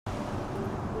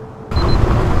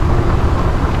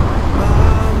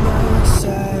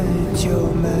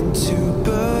to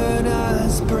burn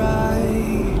as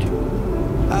bright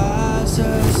as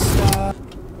a star.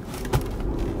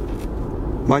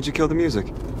 Why'd you kill the music?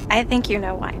 I think you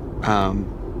know why.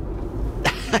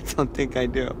 I don't think I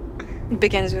do. It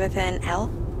begins with an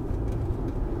L.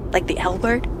 Like the L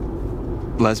word.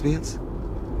 Lesbians?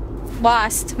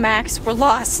 Lost, Max. We're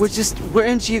lost. We're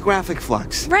in geographic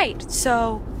flux. Right,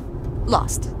 so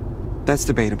lost. That's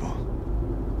debatable.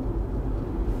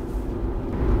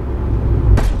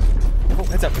 Oh,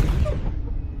 heads up.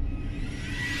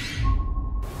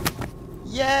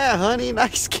 Yeah, honey,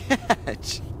 nice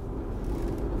catch.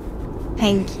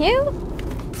 Thank you.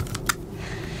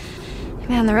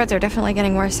 Man, the roads are definitely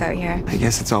getting worse out here. I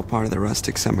guess it's all part of the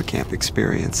rustic summer camp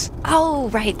experience. Oh,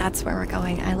 right, that's where we're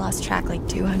going. I lost track like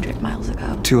 200 miles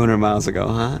ago. 200 miles ago,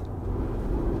 huh?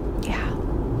 Yeah.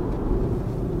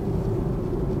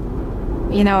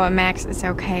 You know what, Max? It's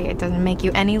okay. It doesn't make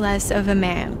you any less of a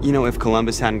man. You know, if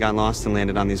Columbus hadn't got lost and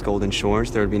landed on these golden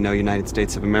shores, there would be no United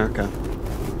States of America.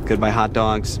 Goodbye hot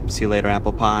dogs, see you later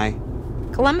apple pie.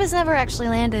 Columbus never actually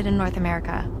landed in North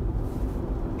America.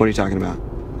 What are you talking about?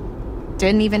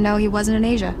 Didn't even know he wasn't in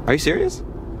Asia. Are you serious?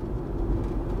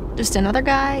 Just another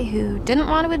guy who didn't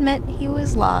want to admit he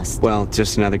was lost. Well,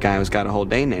 just another guy who's got a whole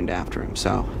day named after him,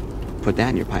 so put that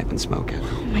in your pipe and smoke it.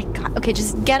 Oh my god. Okay,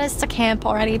 just get us to camp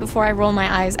already before I roll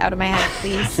my eyes out of my head,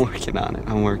 please. I'm working on it.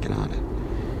 I'm working on it.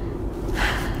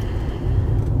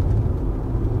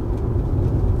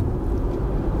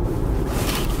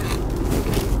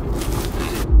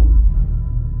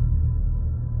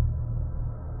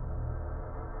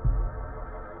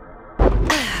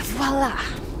 Voila.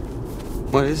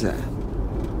 What is that?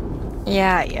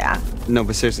 Yeah. No,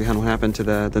 but seriously, hon, what happened to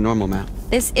the normal map?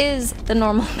 This is the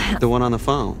normal map. The one on the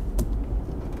phone?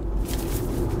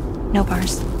 No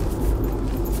bars.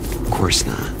 Of course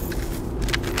not.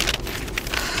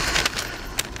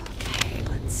 Okay,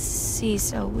 let's see.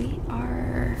 So we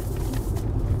are...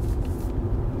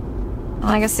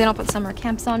 Well, I guess they don't put summer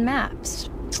camps on maps.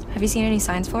 Have you seen any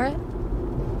signs for it?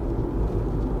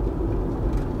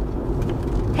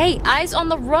 Hey, eyes on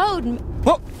the road!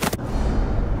 Whoa!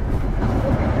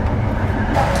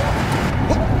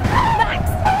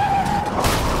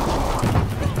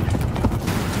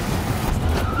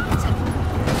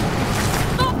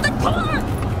 Stop the car!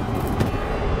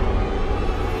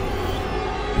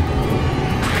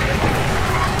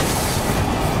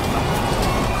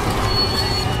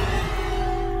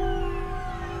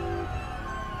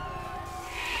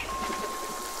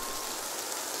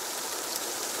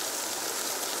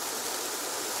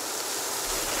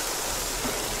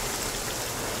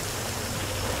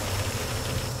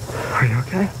 Are you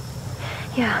okay?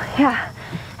 Yeah.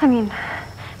 I mean,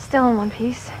 still in one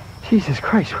piece. Jesus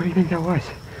Christ, what do you think that was?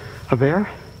 A bear?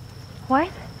 What?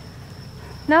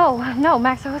 No,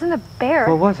 Max, that wasn't a bear.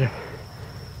 What was it?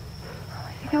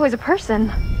 I think it was a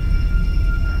person.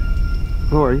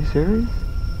 Oh, are you serious?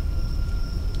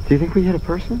 Do you think we hit a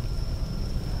person?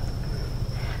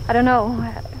 I don't know.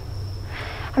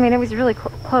 I mean, it was really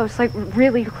close, like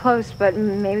really close, but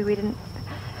maybe we didn't...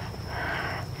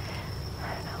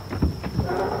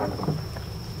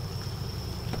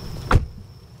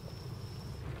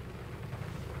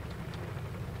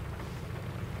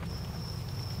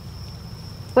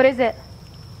 What is it?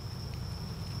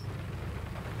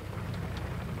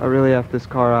 I really effed this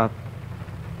car up.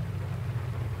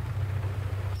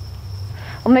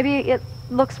 Well, maybe it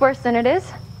looks worse than it is.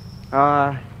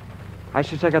 I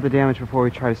should check out the damage before we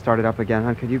try to start it up again,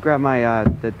 huh? Could you grab my,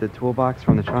 the toolbox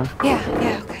from the trunk?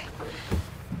 Yeah, okay.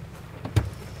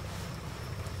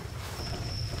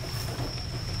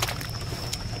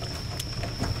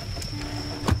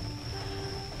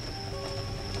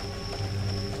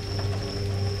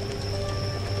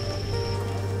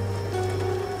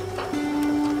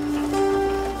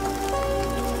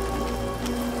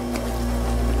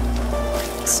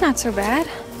 It's not so bad.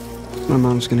 My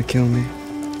mom's gonna kill me.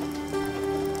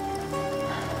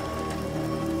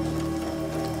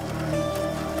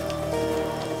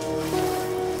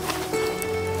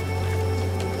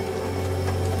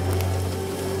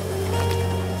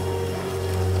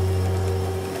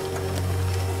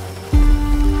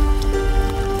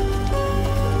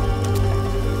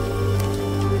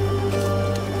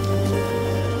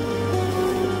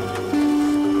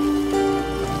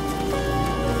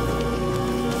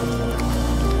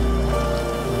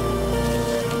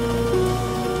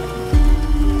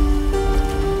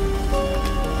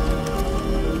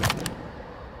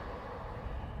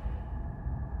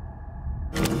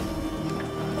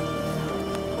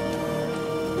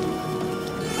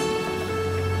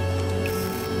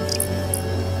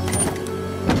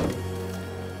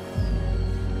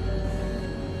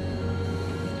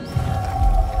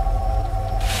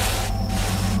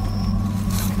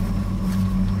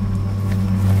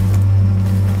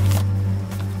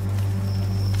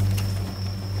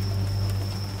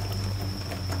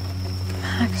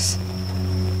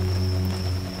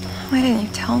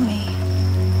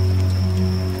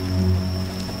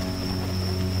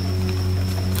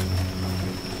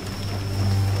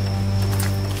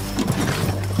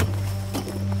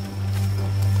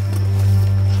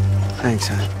 Thanks,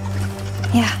 hon.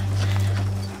 Yeah.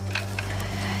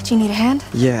 Do you need a hand?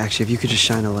 Yeah, actually, if you could just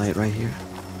shine a light right here.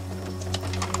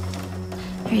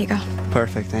 Here you go.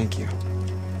 Perfect, thank you.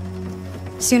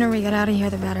 Sooner we get out of here,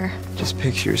 the better. Just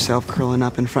picture yourself curling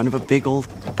up in front of a big old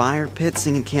fire pit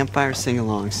singing campfire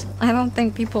sing-alongs. I don't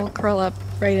think people curl up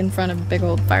right in front of big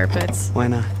old fire pits. Why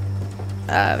not?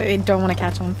 They don't want to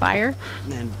catch on fire.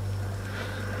 And then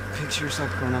picture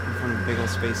yourself curling up in front of a big old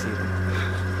space heater.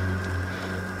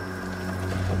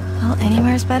 Well,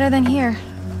 anywhere's better than here.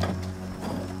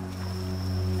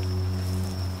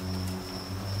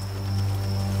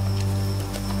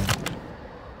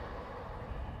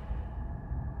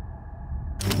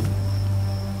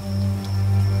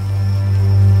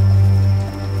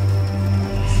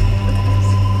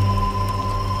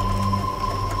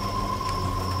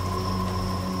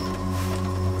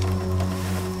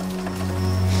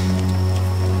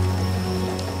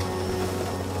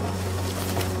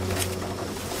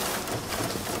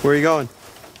 Where are you going?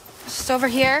 Just over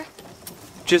here.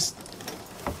 Just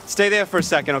stay there for a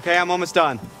second, okay? I'm almost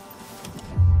done.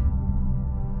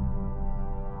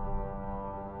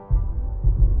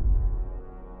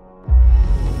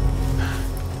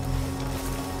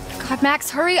 God, Max,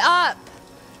 hurry up!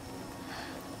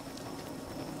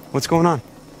 What's going on?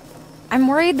 I'm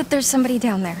worried that there's somebody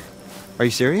down there. Are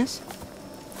you serious?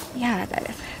 Yeah,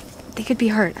 they could be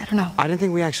hurt. I don't know. I didn't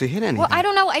think we actually hit anything. Well, I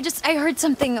don't know. I heard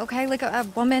something, okay? Like a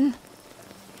woman.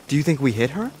 Do you think we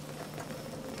hit her?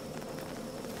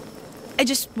 I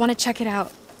just want to check it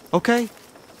out. Okay.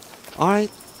 All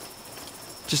right.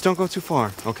 Just don't go too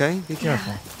far, okay? Be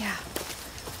careful. Yeah.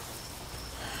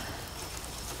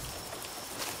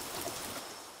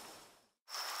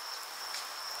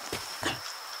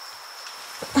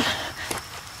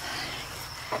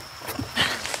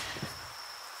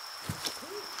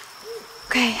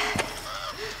 Okay.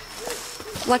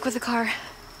 Luck with the car.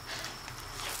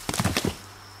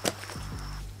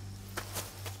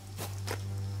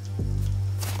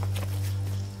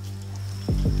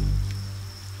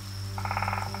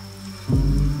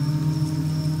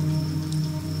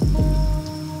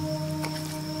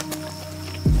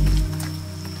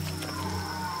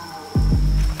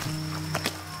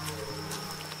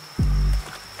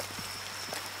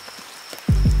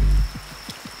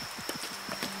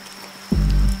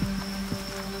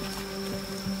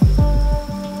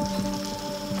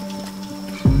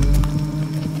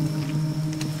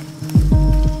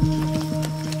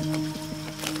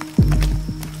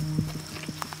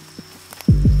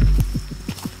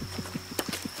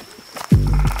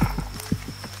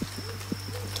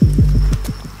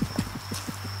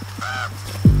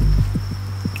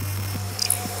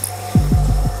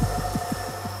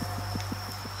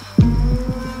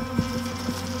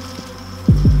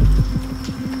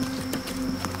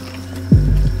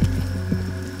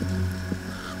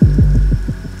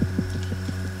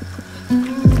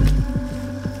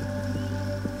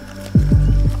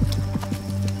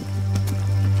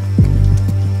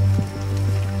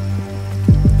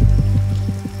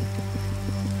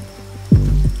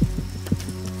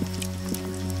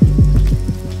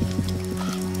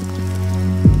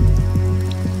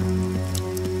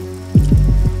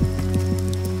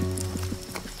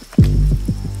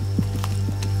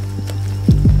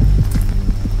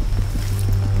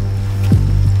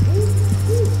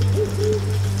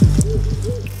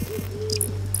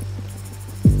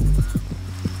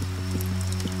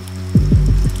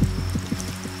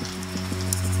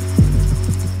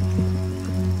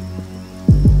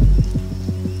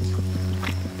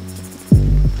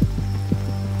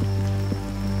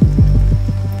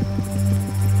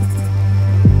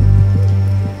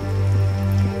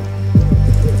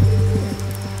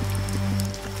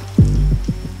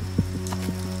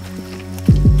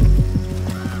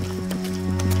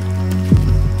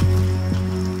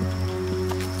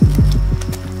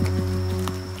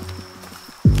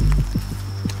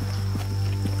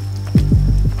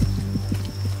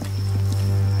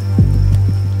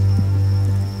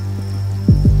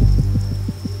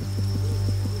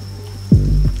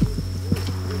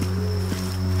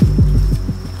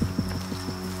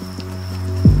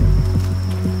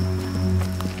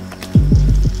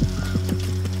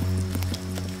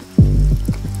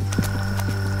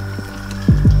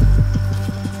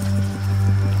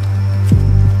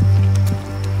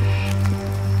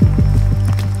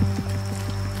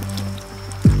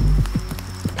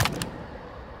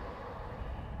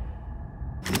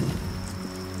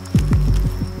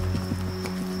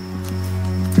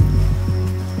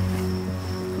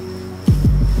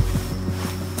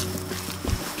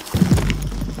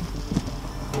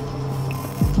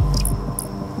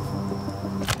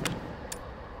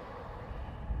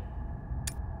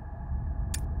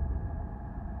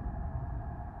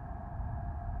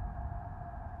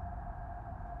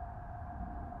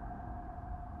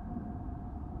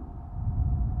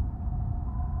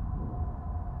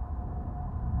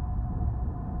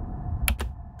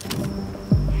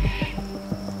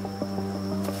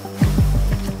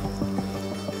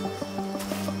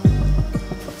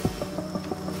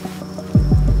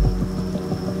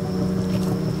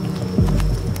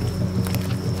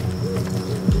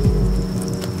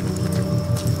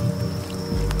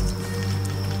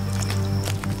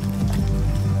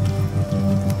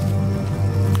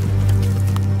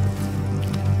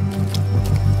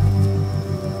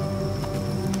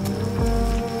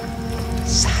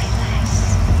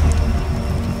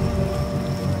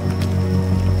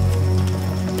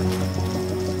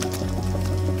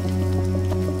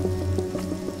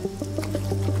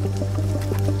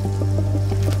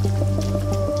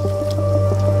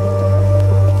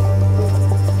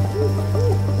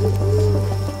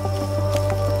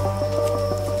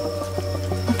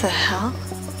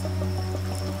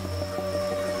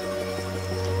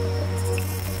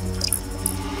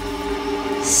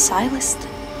 Silas the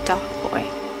dog boy.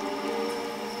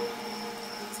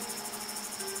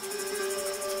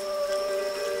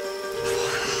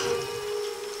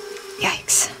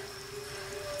 Yikes.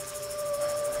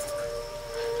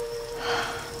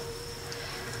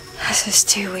 This is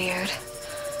too weird.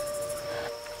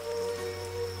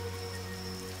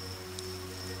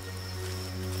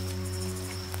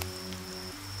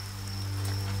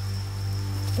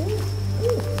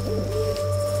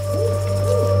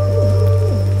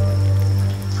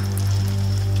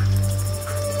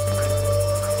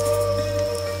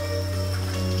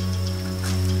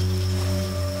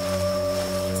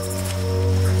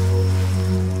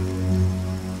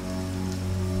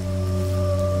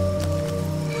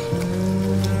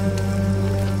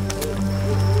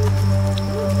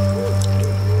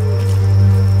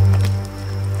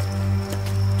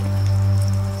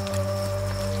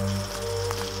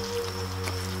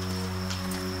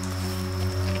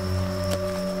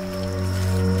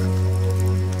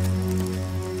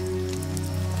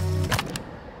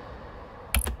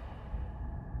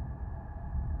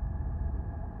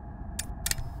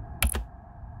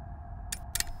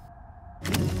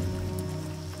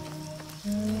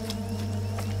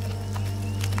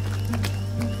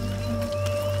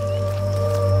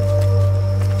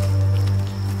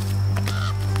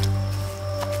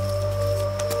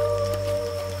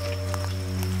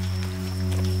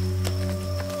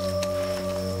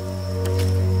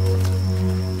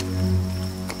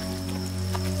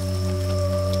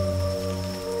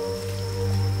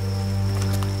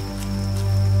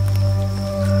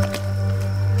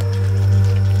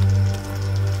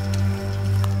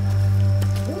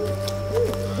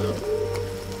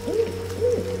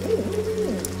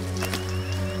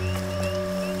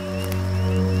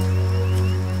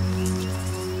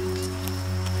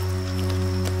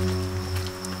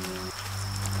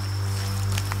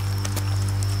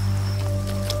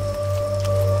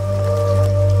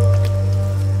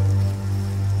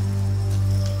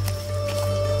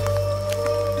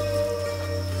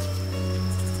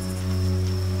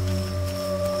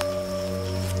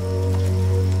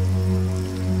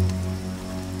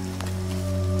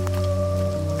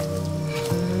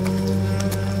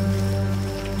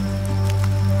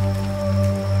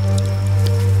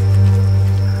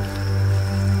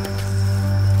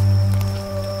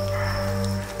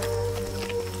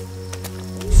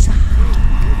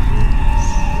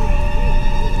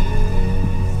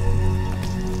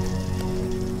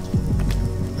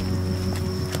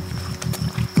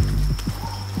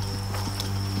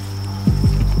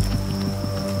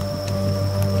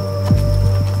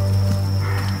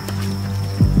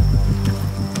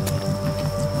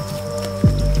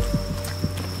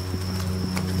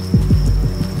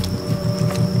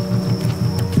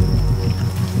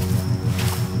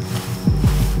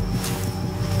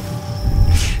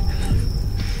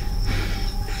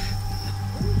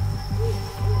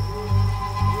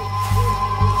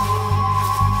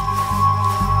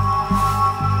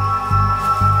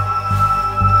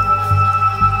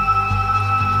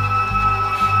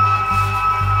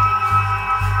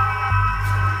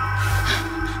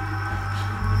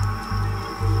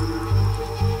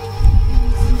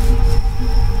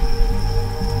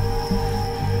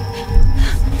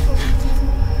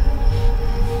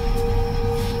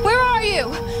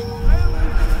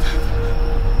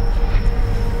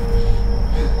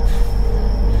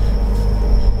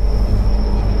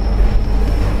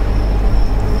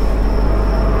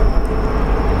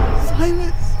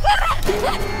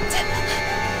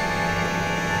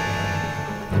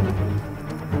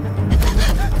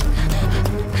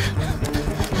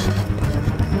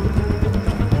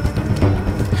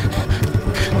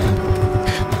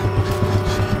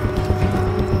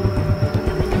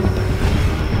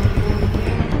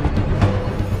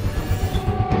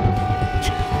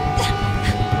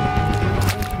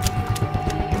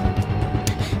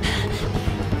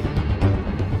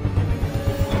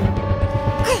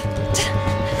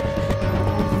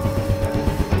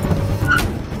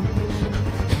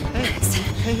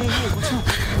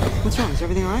 Is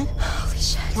everything all right? Holy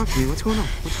shit. Talk to me. What's going on?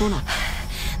 What's going on?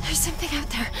 There's something out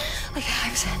there. Like,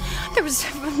 there was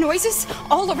noises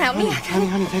all around me.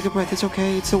 Honey, take a breath. It's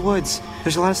okay. It's the woods.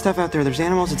 There's a lot of stuff out there. There's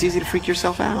animals. It's easy to freak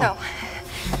yourself out. No.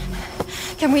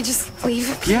 Can we just leave,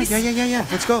 please? Yeah.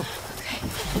 Let's go.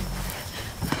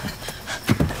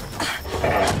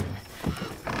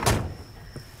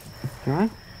 You all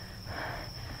right?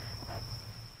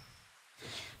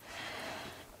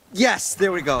 Yes,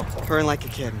 there we go. Purring like a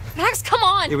kid. Max, come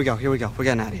on! Here we go. We're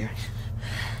getting out of here.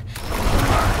 Are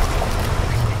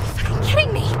you fucking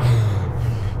kidding me?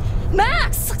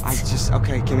 Max!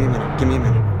 Okay, give me a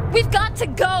minute. We've got to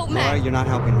go, Matt. Laura, you're not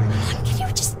helping right now. Can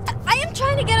you just... I am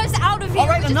trying to get us out of here. All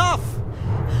right, enough!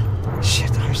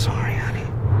 Shit, I'm sorry, honey.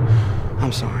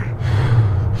 I'm sorry.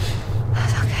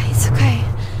 It's okay, it's okay.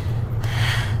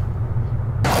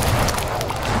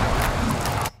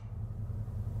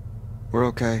 We're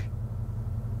okay.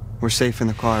 We're safe in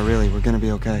the car, really. We're gonna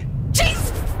be okay.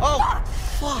 Jesus! Oh,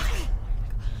 fuck!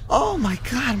 Oh my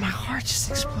God, my heart just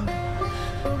exploded.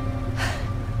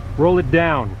 Roll it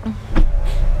down.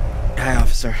 Hi,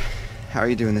 officer. How are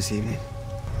you doing this evening?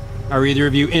 Are either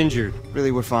of you injured?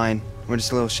 Really, we're fine. We're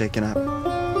just a little shaken up.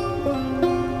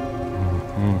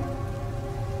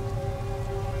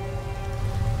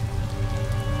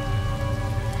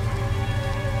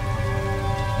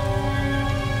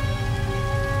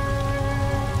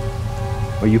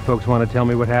 Well, you folks want to tell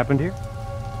me what happened here?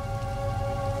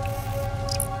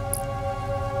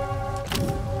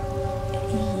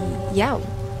 Yeah,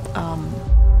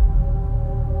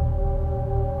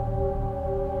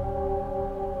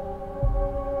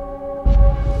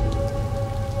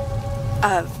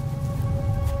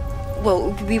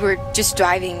 well, we were just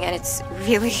driving and it's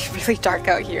really, really dark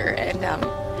out here and,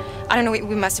 I don't know,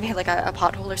 we must have hit like a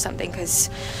pothole or something because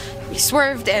we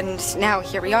swerved and now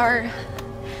here we are.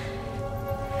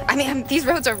 I mean, these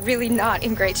roads are really not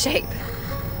in great shape.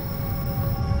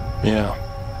 Yeah.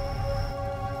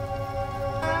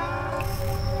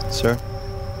 Sir?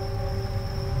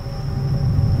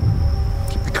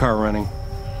 Keep the car running.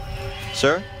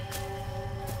 Sir?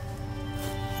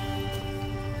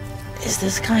 Is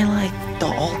this guy like the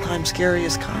all-time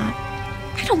scariest cop?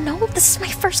 I don't know, this is my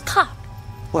first cop.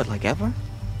 What, like ever?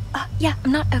 Yeah,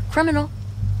 I'm not a criminal.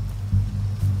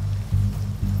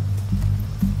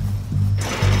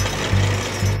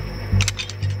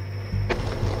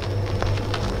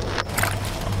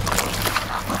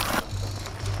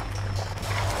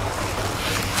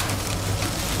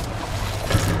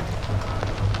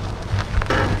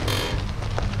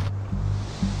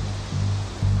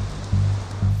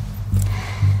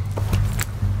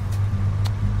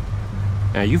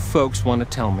 Now, you folks want to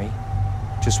tell me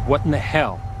just what in the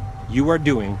hell you are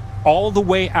doing all the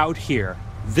way out here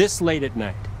this late at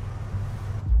night?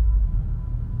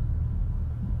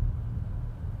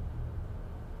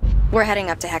 We're heading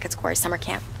up to Hackett's Quarry summer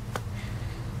camp.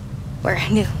 We're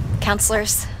new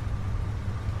counselors.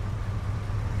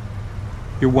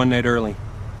 You're one night early.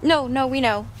 No, we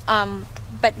know.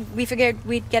 But we figured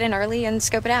we'd get in early and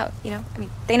scope it out, you know? I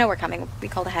mean, they know we're coming. We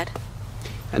called ahead.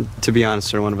 And to be honest,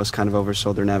 sir, one of us kind of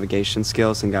oversold their navigation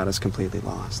skills and got us completely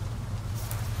lost.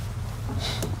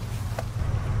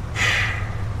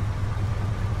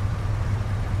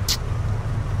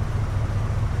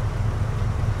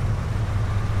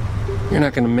 You're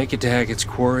not gonna make it to Hackett's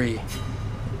Quarry.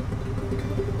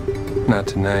 Not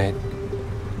tonight.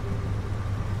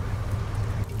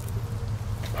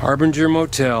 Harbinger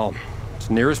Motel. It's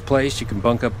the nearest place. You can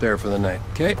bunk up there for the night,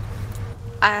 okay?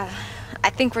 I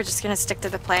think we're just gonna stick to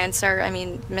the plan, sir. I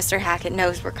mean, Mr. Hackett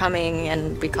knows we're coming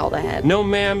and we called ahead. No,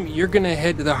 ma'am. You're gonna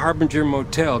head to the Harbinger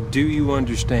Motel. Do you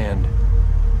understand?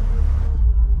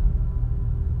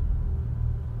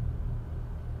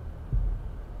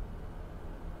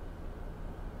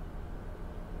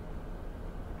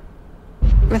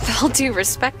 With all due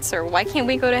respect, sir, why can't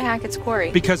we go to Hackett's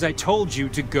Quarry? Because I told you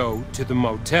to go to the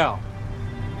motel.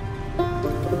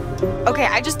 Okay,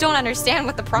 I just don't understand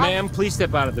what the problem... Ma'am, please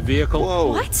step out of the vehicle. Whoa.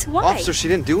 What? Why? Officer, she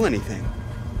didn't do anything.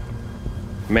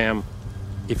 Ma'am,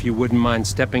 if you wouldn't mind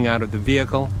stepping out of the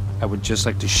vehicle, I would just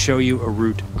like to show you a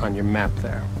route on your map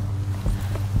there.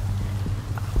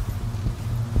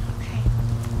 Okay.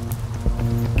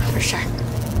 For sure.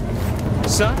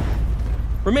 Son,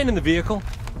 remain in the vehicle.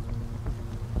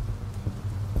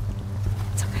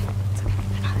 It's okay. It's okay.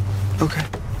 I got it. Okay.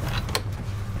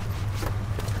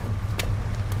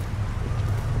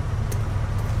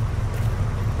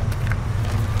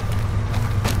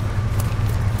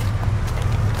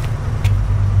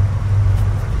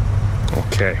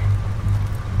 Okay.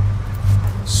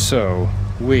 So,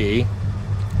 we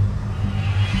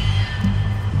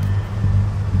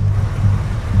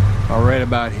are right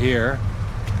about here.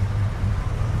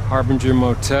 Harbinger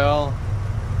Motel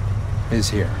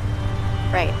is here.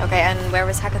 Right, okay, and where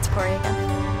was Hackett's Quarry again?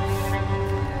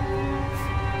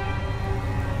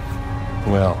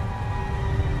 Well,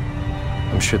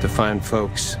 I'm sure the fine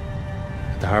folks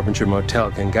at the Harbinger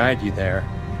Motel can guide you there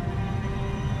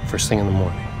first thing in the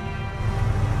morning.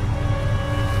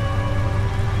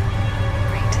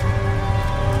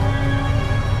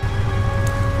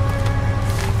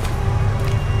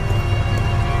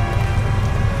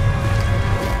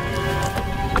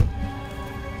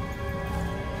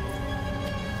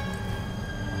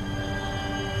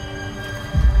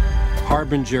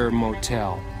 Harbinger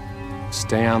Motel.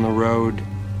 Stay on the road.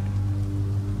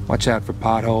 Watch out for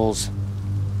potholes.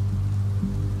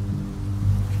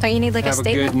 Don't you need like Have a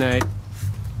statement? a good night.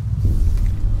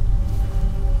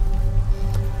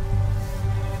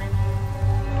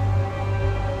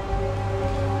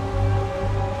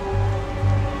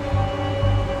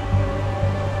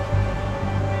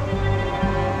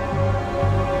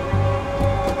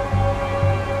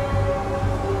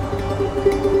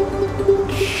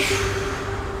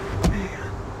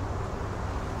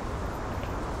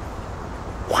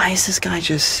 Why is this guy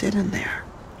just sitting there?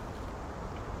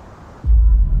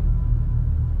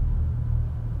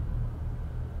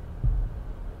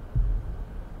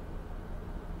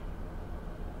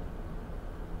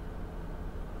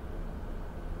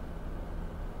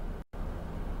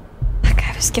 That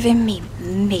guy was giving me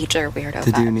major weirdo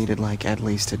The dude vibes. needed like at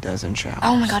least a dozen showers.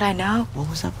 Oh my god, I know. What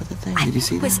was up with the thing? Did you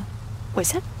see that?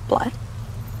 Was it blood?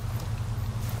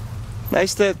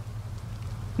 Nice to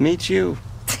meet you.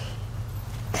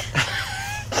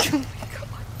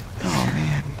 Oh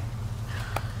man.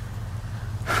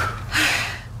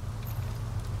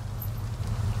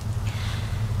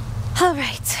 All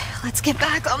right, let's get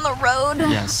back on the road.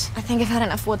 Yes. I think I've had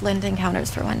enough woodland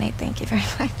encounters for one night. Thank you very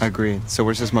much. Agreed. So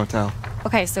where's this motel?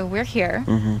 Okay, so we're here,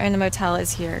 and the motel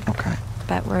is here, Okay.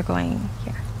 but we're going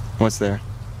here. What's there?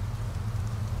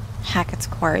 Hackett's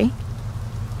Quarry.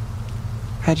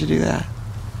 How'd you do that?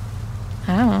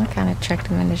 I don't know, kind of tricked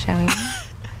him into showing me.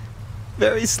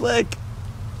 Very slick.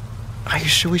 Are you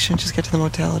sure we shouldn't just get to the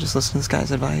motel and just listen to this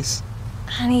guy's advice?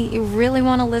 Honey, you really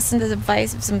want to listen to the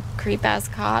advice of some creep-ass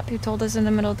cop who told us in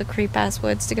the middle of the creep-ass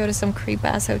woods to go to some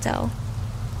creep-ass hotel?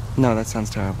 No, that sounds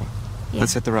terrible. Yeah.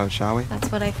 Let's hit the road, shall we?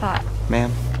 That's what I thought.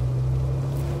 Ma'am?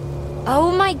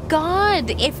 Oh my god!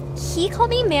 If he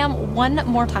called me ma'am one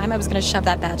more time, I was gonna shove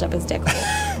that badge up his dick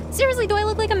hole. Seriously, do I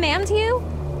look like a ma'am to you?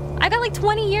 I got like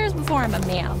 20 years before I'm a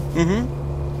ma'am. Mm-hmm.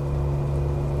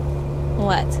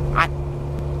 What?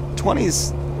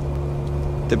 20's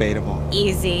debatable.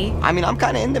 Easy. I mean, I'm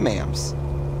kind of into ma'ams.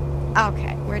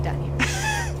 Okay, we're done here.